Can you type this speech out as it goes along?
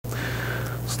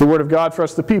the Word of God for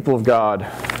us, the people of God.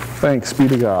 Thanks be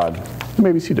to God. You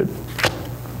may be seated.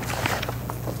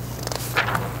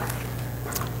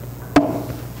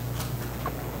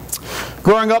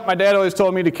 Growing up, my dad always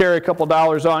told me to carry a couple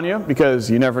dollars on you because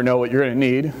you never know what you're going to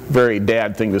need. Very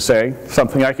dad thing to say,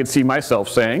 something I could see myself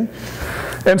saying.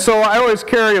 And so I always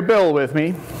carry a bill with me.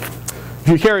 If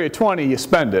you carry a 20, you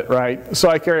spend it, right? So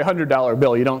I carry a $100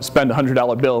 bill. You don't spend a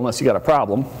 $100 bill unless you got a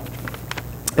problem.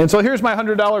 And so here's my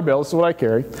 $100 bill. This is what I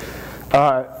carry.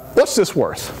 What's this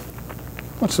worth?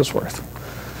 What's this worth?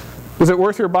 Is it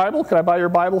worth your Bible? Could I buy your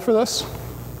Bible for this?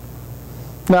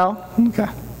 No? Okay.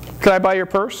 Could I buy your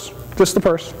purse? Just the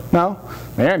purse? No?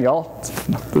 Man, y'all,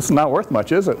 this is not worth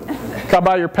much, is it? Can I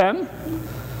buy your pen?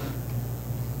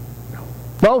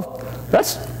 No?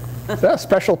 Is that a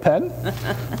special pen?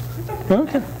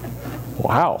 Okay.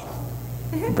 Wow.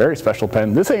 Very special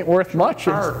pen. This ain't worth much.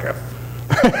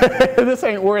 This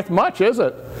ain't worth much, is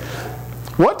it?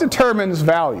 What determines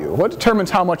value? What determines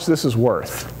how much this is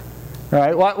worth?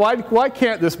 Right? Why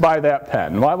can't this buy that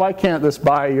pen? Why can't this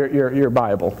buy your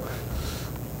Bible?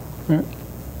 Right?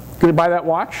 Could it buy that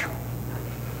watch?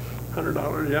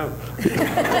 $100, yeah.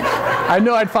 I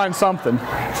knew I'd find something.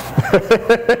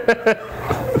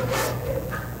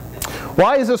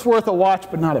 Why is this worth a watch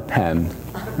but not a pen?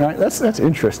 Right? That's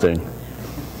interesting.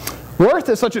 Worth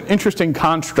is such an interesting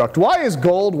construct. Why is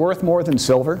gold worth more than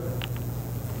silver?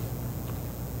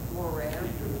 More rare?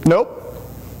 Nope.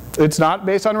 It's not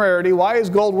based on rarity. Why is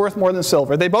gold worth more than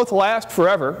silver? They both last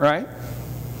forever, right?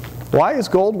 Why is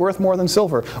gold worth more than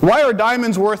silver? Why are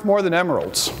diamonds worth more than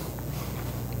emeralds?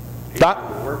 Easy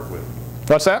to work with.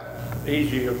 What's that?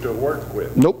 Easy to work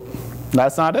with. Nope.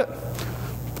 That's not it.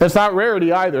 It's not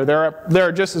rarity either. There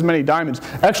are just as many diamonds.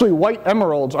 Actually, white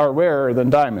emeralds are rarer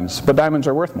than diamonds, but diamonds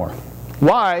are worth more.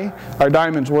 Why are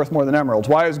diamonds worth more than emeralds?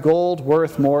 Why is gold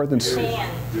worth more than silver?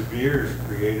 De Beers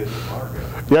created the market.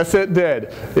 Yes, it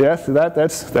did. Yes,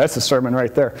 that's a sermon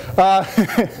right there.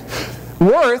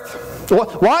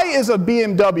 Why is a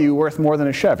BMW worth more than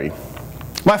a Chevy?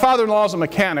 My father-in-law is a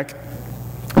mechanic,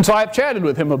 and so I've chatted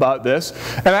with him about this,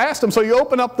 and I asked him, so you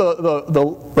open up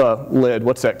the lid,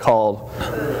 what's that called?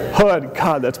 Hood.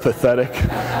 God, that's pathetic.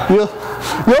 You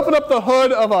open up the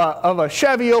hood of a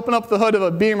Chevy, you open up the hood of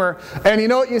a Beamer, and you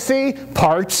know what you see?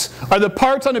 Parts. Are the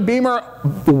parts on a Beamer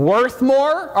worth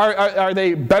more? Are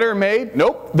they better made?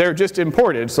 Nope, they're just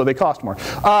imported, so they cost more.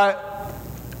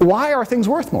 Why are things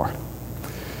worth more?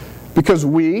 Because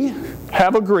we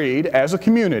have agreed as a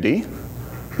community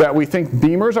that we think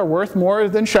Beamers are worth more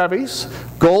than Chevys,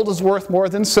 gold is worth more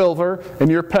than silver,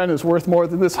 and your pen is worth more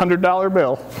than this $100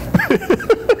 bill.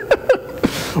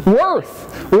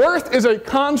 Worth is a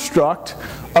construct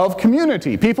of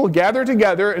community. People gather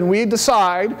together and we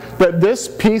decide that this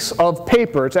piece of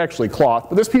paper, it's actually cloth,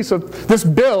 but this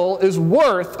bill is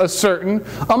worth a certain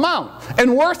amount.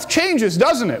 And worth changes,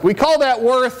 doesn't it? We call that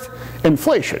worth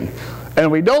inflation. And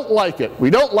we don't like it. We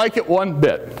don't like it one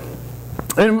bit.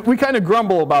 And we kind of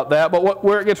grumble about that, but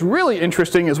where it gets really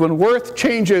interesting is when worth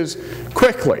changes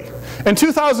quickly. In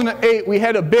 2008, we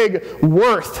had a big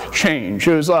worth change.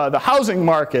 It was the housing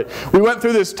market. We went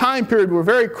through this time period where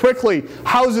very quickly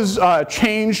houses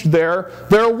changed their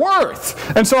worth.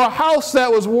 And so a house that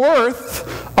was worth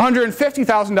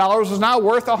 $150,000 was now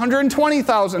worth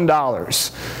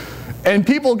 $120,000. And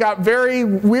people got very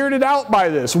weirded out by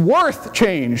this. Worth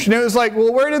changed. And it was like,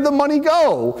 well, where did the money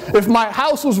go? If my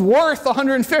house was worth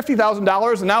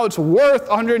 $150,000 and now it's worth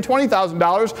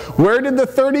 $120,000, where did the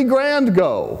 30 grand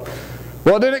go?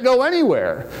 Well, it didn't go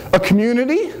anywhere. A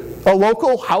community, a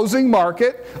local housing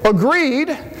market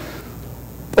agreed,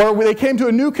 or they came to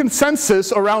a new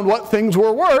consensus around what things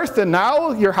were worth, and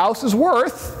now your house is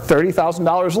worth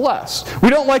 $30,000 less.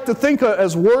 We don't like to think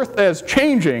as worth as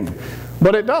changing,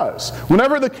 but it does.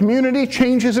 Whenever the community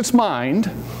changes its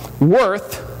mind,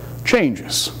 worth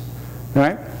changes.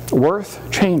 Right?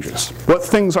 Worth changes. What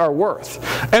things are worth.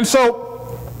 And so,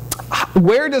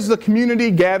 where does the community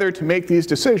gather to make these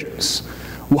decisions?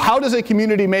 How does a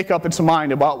community make up its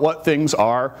mind about what things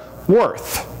are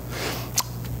worth?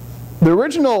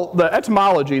 The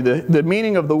etymology, the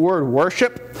meaning of the word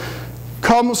worship,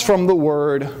 comes from the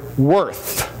word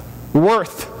worth.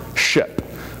 Worthship.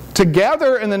 To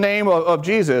gather in the name of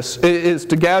Jesus is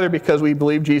to gather because we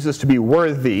believe Jesus to be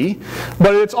worthy,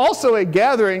 but it's also a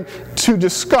gathering to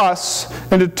discuss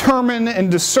and determine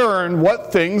and discern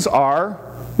what things are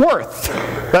worth.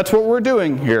 That's what we're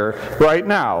doing here right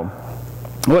now.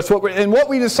 And what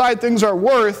we decide things are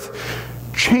worth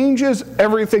changes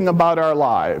everything about our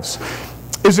lives.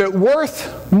 Is it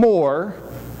worth more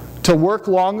to work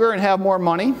longer and have more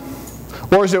money?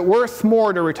 Or is it worth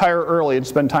more to retire early and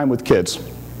spend time with kids?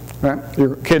 right?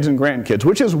 Your kids and grandkids.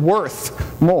 Which is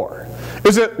worth more?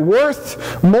 Is it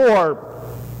worth more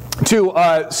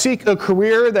to seek a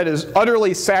career that is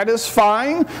utterly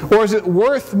satisfying, or is it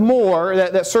worth more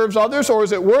that serves others, or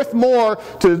is it worth more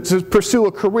to pursue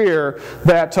a career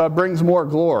that brings more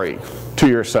glory to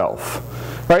yourself?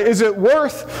 Right? Is it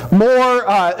worth more?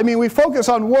 We focus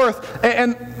on worth,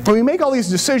 and when we make all these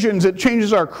decisions, it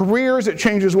changes our careers, it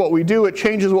changes what we do, it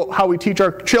changes how we teach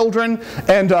our children,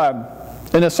 and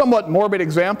in a somewhat morbid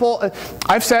example,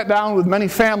 I've sat down with many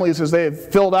families as they've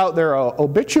filled out their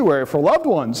obituary for loved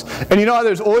ones. And you know how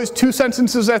there's always two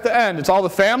sentences at the end. It's all the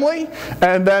family,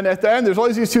 and then at the end there's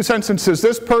always these two sentences.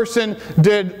 This person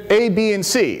did A, B, and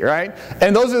C, right?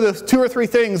 And those are the two or three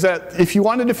things that if you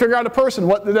wanted to figure out a person,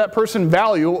 what did that person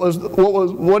value?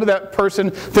 What did that person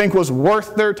think was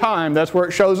worth their time? That's where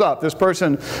it shows up. This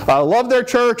person loved their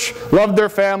church, loved their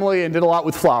family, and did a lot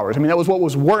with flowers. That was what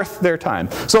was worth their time.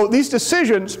 So these decisions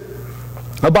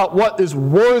about what is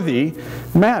worthy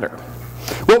matter.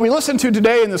 What we listen to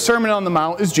today in the Sermon on the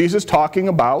Mount is Jesus talking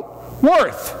about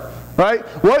worth, right?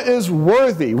 What is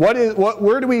worthy?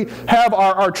 Where do we have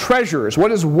our treasures?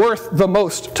 What is worth the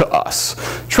most to us?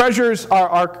 Treasures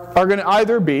are going to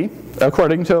either be,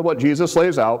 according to what Jesus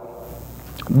lays out,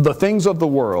 the things of the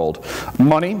world: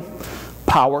 money,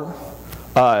 power,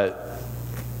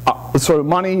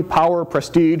 money, power,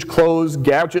 prestige, clothes,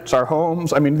 gadgets, our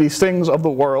homes, these things of the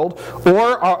world,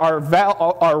 or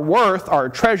our worth, our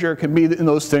treasure can be in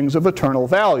those things of eternal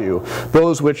value,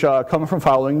 those which come from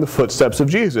following the footsteps of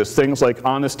Jesus, things like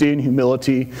honesty and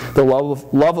humility, the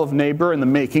love of neighbor, and the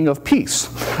making of peace.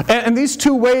 And these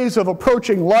two ways of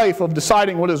approaching life, of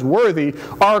deciding what is worthy,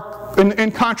 are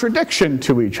in contradiction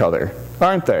to each other,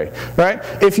 aren't they? Right?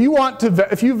 If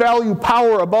you value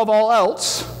power above all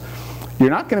else, you're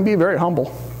not going to be very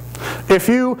humble. If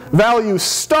you value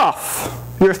stuff,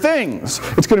 your things,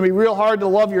 it's going to be real hard to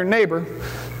love your neighbor,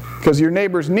 because your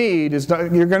neighbor's need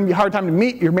you're going to be a hard time to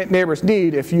meet your neighbor's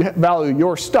need if you value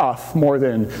your stuff more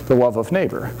than the love of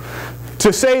neighbor.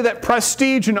 To say that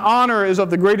prestige and honor is of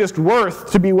the greatest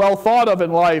worth to be well thought of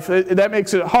in life, that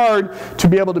makes it hard to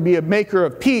be able to be a maker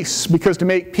of peace, because to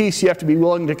make peace you have to be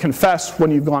willing to confess when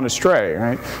you've gone astray.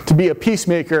 Right? To be a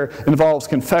peacemaker involves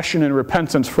confession and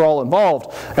repentance for all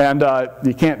involved, and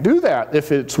you can't do that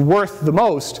if it's worth the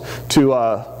most to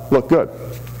look good.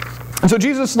 And so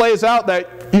Jesus lays out that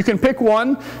you can pick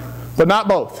one, but not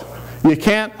both. You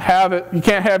can't have it. You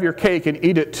can't have your cake and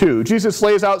eat it too. Jesus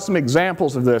lays out some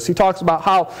examples of this. He talks about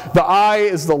how the eye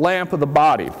is the lamp of the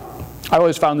body. I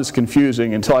always found this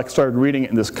confusing until I started reading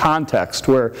it in this context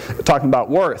where talking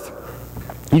about worth.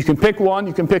 You can pick one,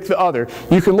 you can pick the other.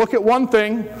 You can look at one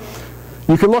thing,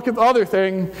 you can look at the other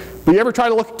thing, but you ever try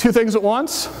to look at two things at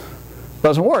once? It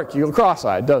doesn't work. You go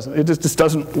cross-eyed, doesn't it? It just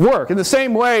doesn't work. In the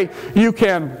same way, you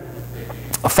can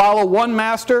follow one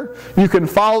master, you can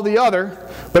follow the other,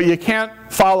 but you can't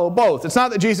follow both. It's not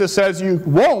that Jesus says you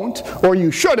won't or you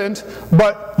shouldn't,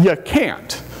 but you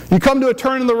can't. You come to a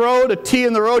turn in the road, a T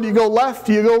in the road, you go left,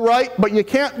 you go right, but you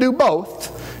can't do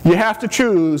both. You have to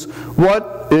choose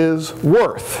what is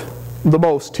worth the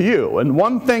most to you. And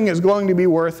one thing is going to be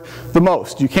worth the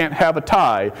most. You can't have a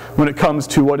tie when it comes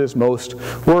to what is most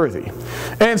worthy.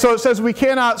 And so it says we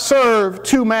cannot serve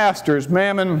two masters,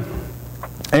 mammon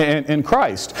and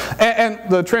Christ. And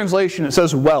the translation, it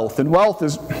says wealth. And wealth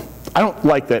is, I don't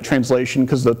like that translation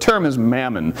because the term is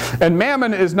mammon. And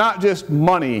mammon is not just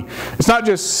money. It's not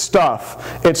just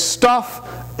stuff. It's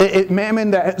stuff,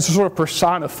 mammon that is sort of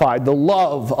personified, the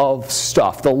love of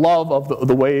stuff, the love of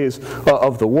the ways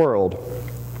of the world.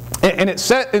 And it's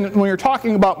set, and when you're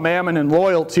talking about mammon and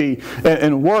loyalty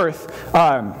and worth,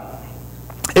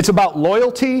 it's about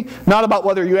loyalty, not about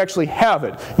whether you actually have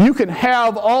it. You can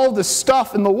have all the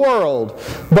stuff in the world,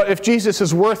 but if Jesus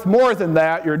is worth more than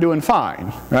that, you're doing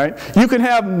fine, right? You can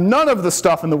have none of the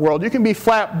stuff in the world. You can be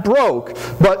flat broke,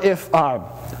 but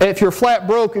if you're flat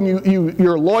broke and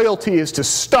your loyalty is to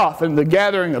stuff and the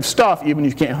gathering of stuff, even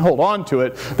if you can't hold on to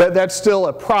it, that's still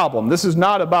a problem. This is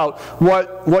not about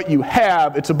what you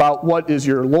have. It's about what is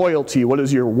your loyalty, what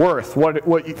is your worth, what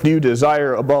do you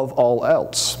desire above all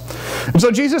else. And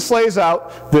so Jesus lays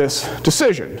out this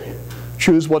decision.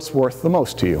 Choose what's worth the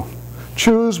most to you.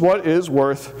 Choose what is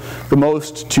worth the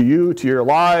most to you, to your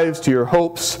lives, to your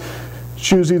hopes.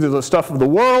 Choose either the stuff of the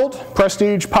world,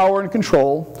 prestige, power, and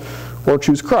control, or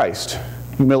choose Christ,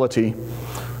 humility,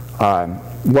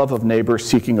 love of neighbor,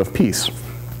 seeking of peace.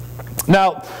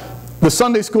 Now, the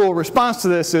Sunday school response to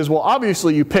this is, well,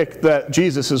 obviously you pick that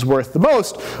Jesus is worth the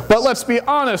most, but let's be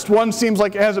honest, one seems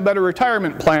like it has a better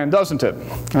retirement plan, doesn't it?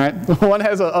 Right? One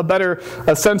has a better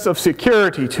sense of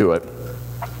security to it.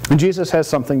 And Jesus has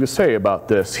something to say about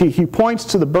this. He points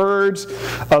to the birds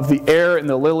of the air and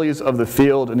the lilies of the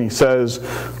field, and he says,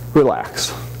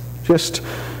 relax. Just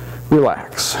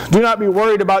relax. Do not be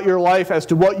worried about your life as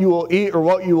to what you will eat or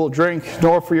what you will drink,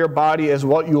 nor for your body as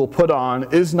what you will put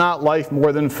on. Is not life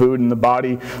more than food, and the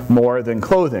body more than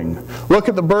clothing? Look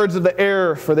at the birds of the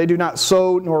air, for they do not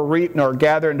sow, nor reap, nor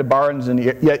gather into barns, and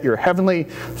yet your heavenly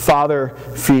Father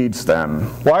feeds them.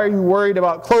 Why are you worried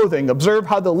about clothing? Observe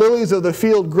how the lilies of the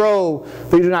field grow.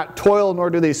 They do not toil, nor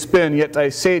do they spin. Yet I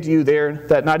say to you there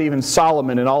that not even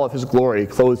Solomon in all of his glory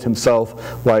clothed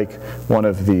himself like one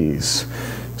of these.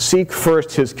 Seek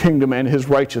first his kingdom and his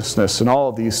righteousness, and all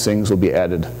of these things will be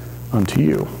added unto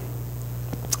you.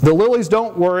 The lilies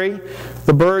don't worry.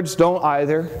 The birds don't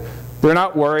either. They're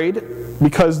not worried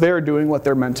because they're doing what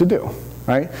they're meant to do.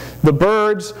 Right? The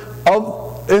birds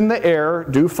in the air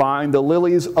do fine. The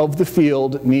lilies of the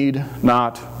field need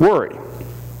not worry.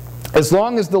 As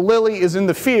long as the lily is in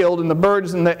the field and the bird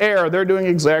is in the air, they're doing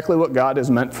exactly what God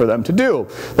has meant for them to do.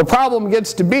 The problem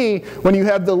gets to be when you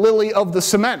have the lily of the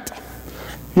cement.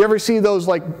 You ever see those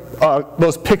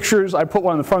those pictures? I put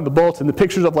one on the front of the bulletin, the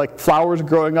pictures of like flowers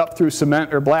growing up through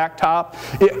cement or blacktop.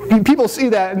 People see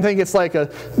that and think it's like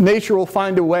nature will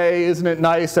find a way, isn't it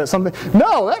nice? That something.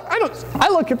 No, I don't. I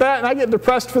look at that and I get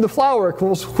depressed for the flower.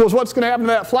 Because what's going to happen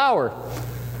to that flower?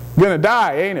 Going to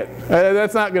die, ain't it?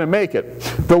 That's not going to make it.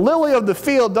 The lily of the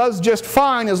field does just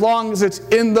fine as long as it's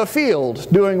in the field,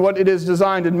 doing what it is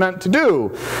designed and meant to do.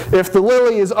 If the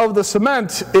lily is of the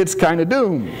cement, it's kind of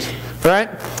doomed. Right?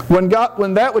 When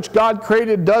that which God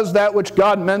created does that which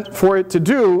God meant for it to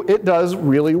do, it does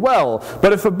really well.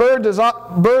 But if a bird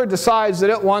decides that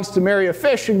it wants to marry a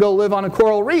fish and go live on a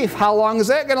coral reef, how long is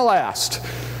that going to last?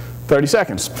 30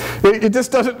 seconds. It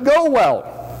just doesn't go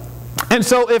well. And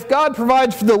so if God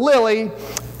provides for the lily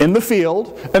in the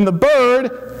field and the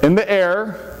bird in the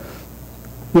air,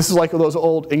 this is like those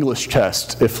old English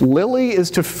tests. If lily is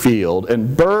to field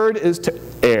and bird is to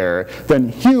air, then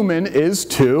human is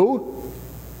to,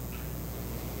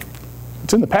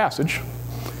 it's in the passage,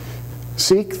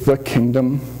 seek the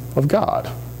kingdom of God.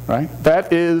 Right?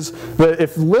 That is, that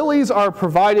if lilies are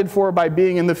provided for by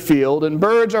being in the field and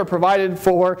birds are provided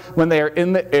for when they are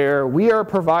in the air, we are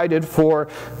provided for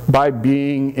by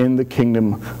being in the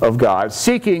kingdom of God,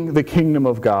 seeking the kingdom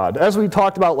of God. As we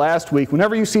talked about last week,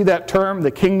 whenever you see that term,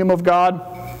 the kingdom of God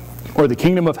or the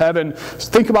kingdom of heaven,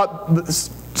 think about this.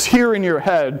 Here in your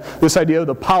head, this idea of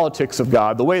the politics of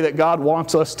God, the way that God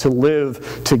wants us to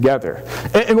live together.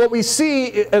 And what we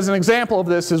see as an example of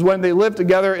this is when they live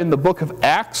together in the book of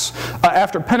Acts.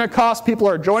 After Pentecost, people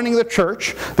are joining the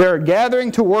church. They are gathering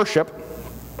to worship,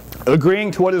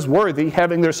 agreeing to what is worthy,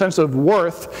 having their sense of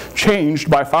worth changed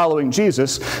by following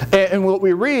Jesus. And what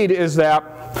we read is that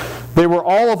they were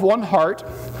all of one heart,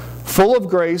 full of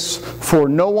grace, for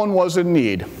no one was in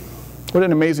need. What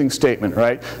an amazing statement,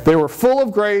 right? They were full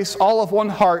of grace, all of one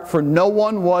heart, for no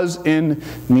one was in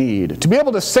need. To be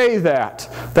able to say that,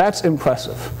 that's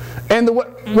impressive. And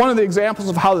one of the examples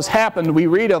of how this happened, we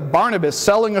read of Barnabas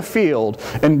selling a field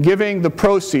and giving the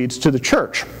proceeds to the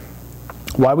church.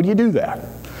 Why would you do that?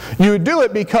 You would do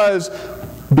it because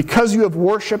you have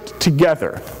worshiped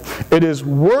together. It is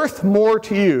worth more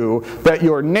to you that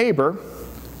your neighbor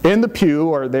in the pew,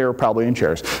 or they were probably in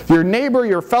chairs, your neighbor,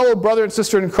 your fellow brother and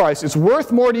sister in Christ, it's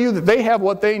worth more to you that they have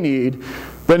what they need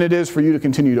than it is for you to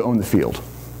continue to own the field.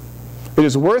 It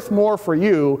is worth more for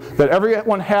you that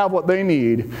everyone have what they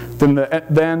need than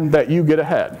that you get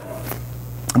ahead.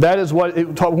 That is what,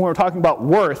 when we're talking about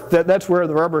worth, that's where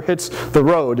the rubber hits the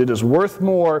road. It is worth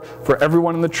more for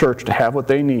everyone in the church to have what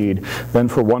they need than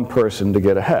for one person to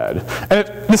get ahead. And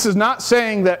this is not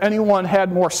saying that anyone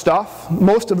had more stuff.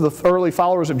 Most of the early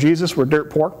followers of Jesus were dirt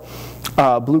poor.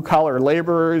 Blue-collar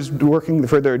laborers working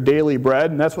for their daily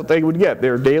bread, and that's what they would get,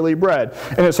 their daily bread.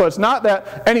 And so it's not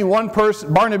that any one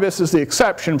person, Barnabas is the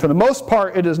exception. For the most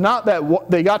part, it is not that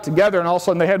they got together and all of a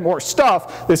sudden they had more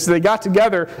stuff. They got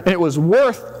together and it was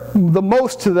worth the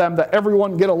most to them that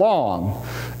everyone get along.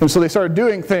 And so they started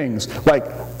doing things like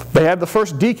they had the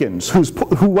first deacons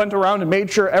who went around and made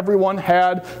sure everyone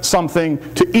had something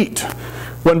to eat.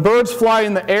 When birds fly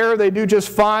in the air, they do just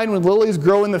fine. When lilies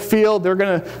grow in the field, they're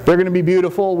going to be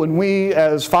beautiful. When we,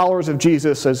 as followers of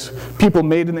Jesus, as people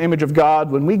made in the image of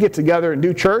God, when we get together and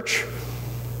do church,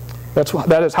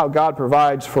 that is how God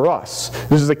provides for us.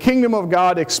 This is the kingdom of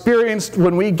God experienced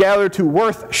when we gather to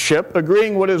worship,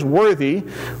 agreeing what is worthy,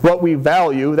 what we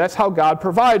value. That's how God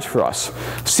provides for us.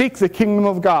 Seek the kingdom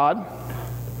of God,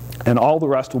 and all the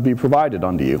rest will be provided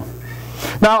unto you.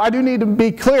 Now, I do need to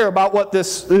be clear about what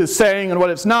this is saying and what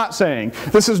it's not saying.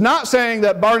 This is not saying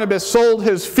that Barnabas sold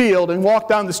his field and walked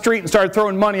down the street and started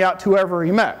throwing money out to whoever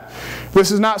he met.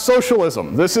 This is not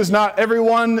socialism. This is not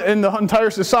everyone in the entire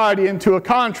society into a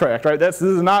contract, right? This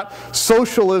is not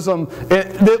socialism.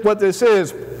 What this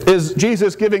is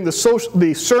Jesus giving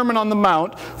the Sermon on the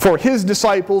Mount for his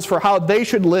disciples for how they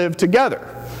should live together,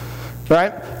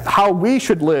 right? How we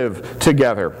should live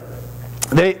together.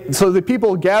 So the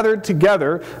people gathered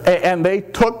together and they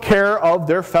took care of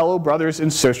their fellow brothers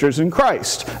and sisters in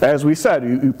Christ. As we said,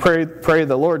 you pray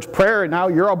the Lord's Prayer, and now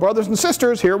you're all brothers and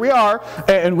sisters, here we are,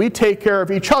 and we take care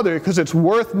of each other because it's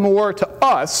worth more to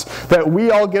us that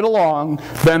we all get along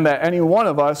than that any one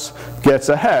of us gets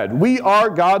ahead. We are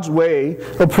God's way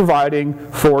of providing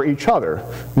for each other.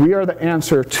 We are the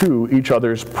answer to each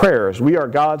other's prayers. We are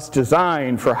God's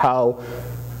design for how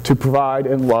to provide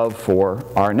and love for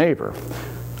our neighbor.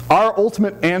 Our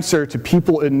ultimate answer to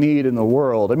people in need in the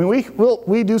world, I mean,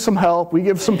 we do some help, we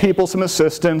give some people some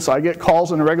assistance, I get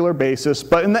calls on a regular basis,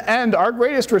 but in the end, our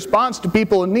greatest response to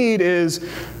people in need is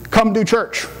come do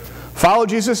church. Follow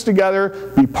Jesus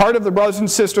together, be part of the brothers and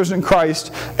sisters in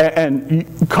Christ,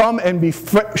 and come and be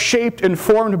shaped and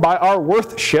formed by our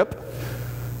worthship,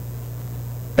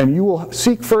 and you will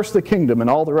seek first the kingdom,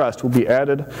 and all the rest will be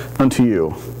added unto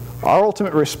you. Our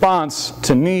ultimate response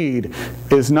to need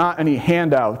is not any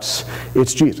handouts,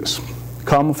 it's Jesus.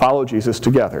 Come follow Jesus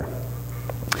together.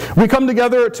 We come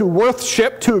together to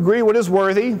worship, to agree what is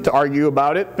worthy, to argue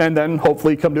about it, and then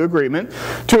hopefully come to agreement,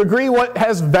 to agree what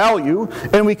has value,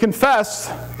 and we confess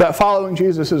that following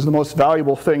Jesus is the most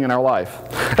valuable thing in our life.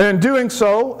 And in doing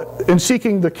so, in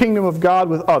seeking the kingdom of God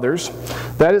with others,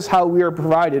 that is how we are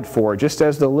provided for. Just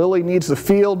as the lily needs the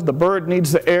field, the bird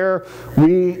needs the air,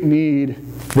 we need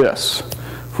this.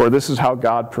 For this is how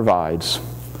God provides.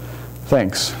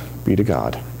 Thanks be to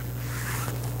God.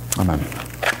 Amen.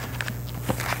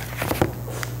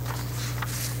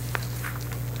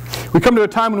 We come to a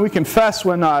time when we confess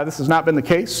when this has not been the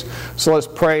case, so let's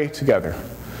pray together.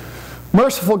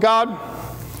 Merciful God,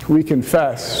 we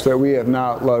confess that we have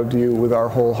not loved you with our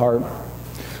whole heart.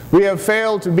 We have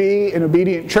failed to be an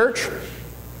obedient church.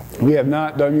 We have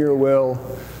not done your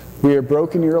will. We have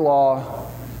broken your law.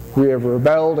 We have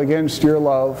rebelled against your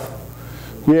love.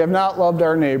 We have not loved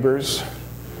our neighbors.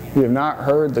 We have not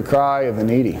heard the cry of the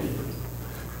needy.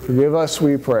 Forgive us,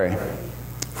 we pray.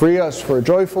 Free us for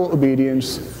joyful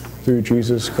obedience through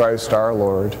Jesus Christ our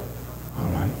Lord.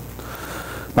 Amen.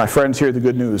 My friends, hear the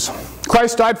good news.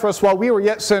 Christ died for us while we were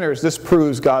yet sinners. This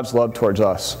proves God's love towards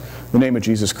us. In the name of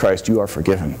Jesus Christ, you are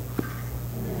forgiven.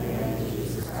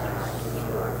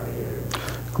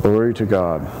 Glory to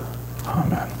God.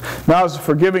 Amen. Now, as a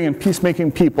forgiving and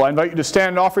peacemaking people, I invite you to stand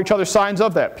and offer each other signs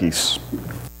of that peace.